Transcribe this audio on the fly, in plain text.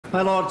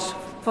My Lords,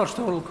 first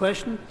oral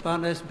question,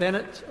 Baroness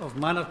Bennett of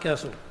Manor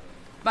Castle.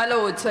 My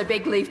Lords, I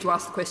beg leave to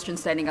ask the question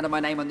standing under my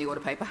name on the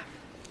order paper.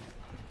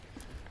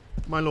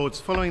 My Lords,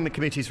 following the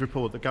committee's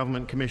report, the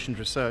Government commissioned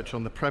research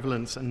on the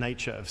prevalence and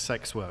nature of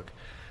sex work.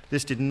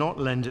 This did not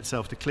lend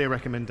itself to clear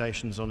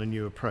recommendations on a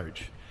new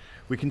approach.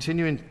 We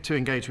continue to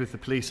engage with the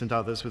police and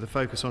others with a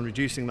focus on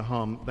reducing the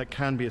harm that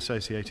can be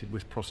associated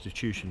with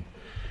prostitution.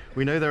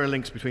 We know there are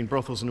links between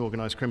brothels and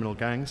organised criminal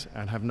gangs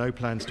and have no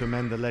plans to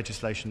amend the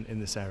legislation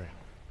in this area.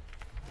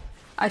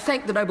 I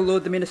thank the Noble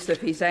Lord the Minister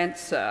for his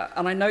answer,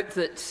 and I note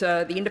that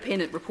the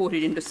Independent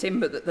reported in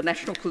December that the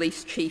National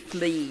Police Chief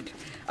Lead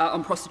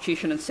on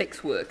prostitution and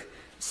sex work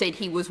said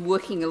he was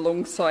working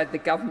alongside the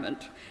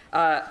government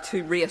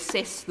to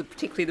reassess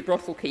particularly the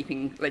brothel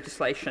keeping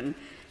legislation.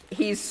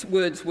 His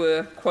words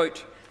were,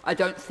 quote, "I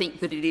don't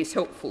think that it is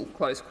helpful,"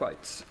 close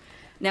quotes.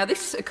 Now,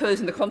 this occurs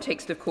in the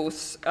context, of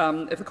course,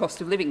 of the cost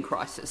of living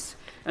crisis.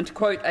 And to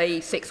quote a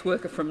sex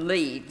worker from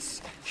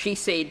Leeds, she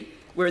said,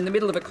 "We're in the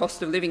middle of a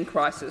cost of living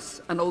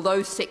crisis, and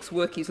although sex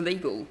work is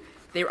legal,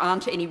 there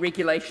aren't any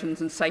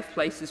regulations and safe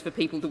places for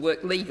people to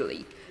work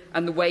legally,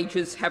 and the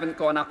wages haven't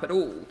gone up at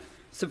all.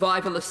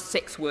 Survivalist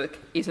sex work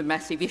is a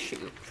massive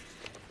issue."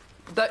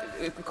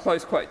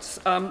 Close quotes.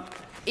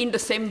 In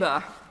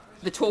December,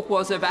 the talk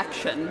was of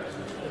action.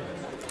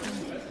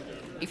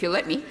 If you'll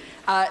let me.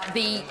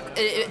 The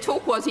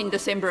talk was in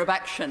December of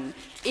action.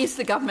 Is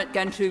the government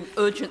going to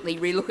urgently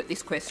relook at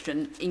this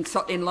question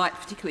in light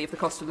particularly of the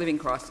cost of living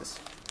crisis?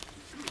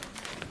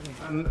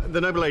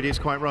 The Noble Lady is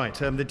quite right.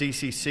 The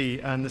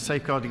DCC and the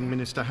Safeguarding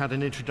Minister had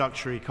an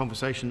introductory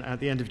conversation at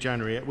the end of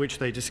January at which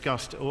they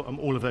discussed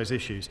all of those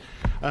issues.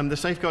 The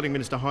Safeguarding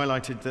Minister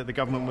highlighted that the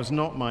government was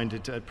not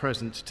minded at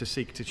present to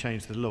seek to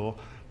change the law,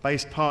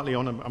 based partly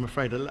on, I'm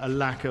afraid, a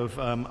lack of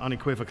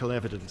unequivocal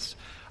evidence.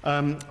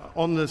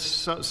 On the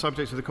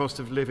subject of the cost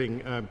of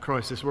living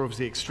crisis, we're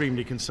obviously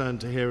extremely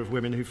concerned to hear of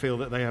women who feel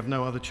that they have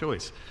no other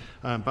choice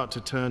but to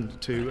turn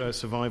to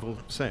survival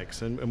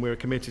sex, and we're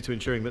committed to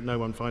ensuring that no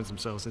one finds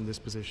themselves in this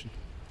position.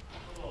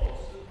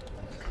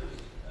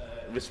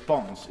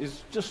 Response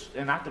is just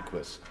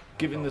inadequate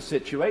given the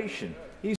situation.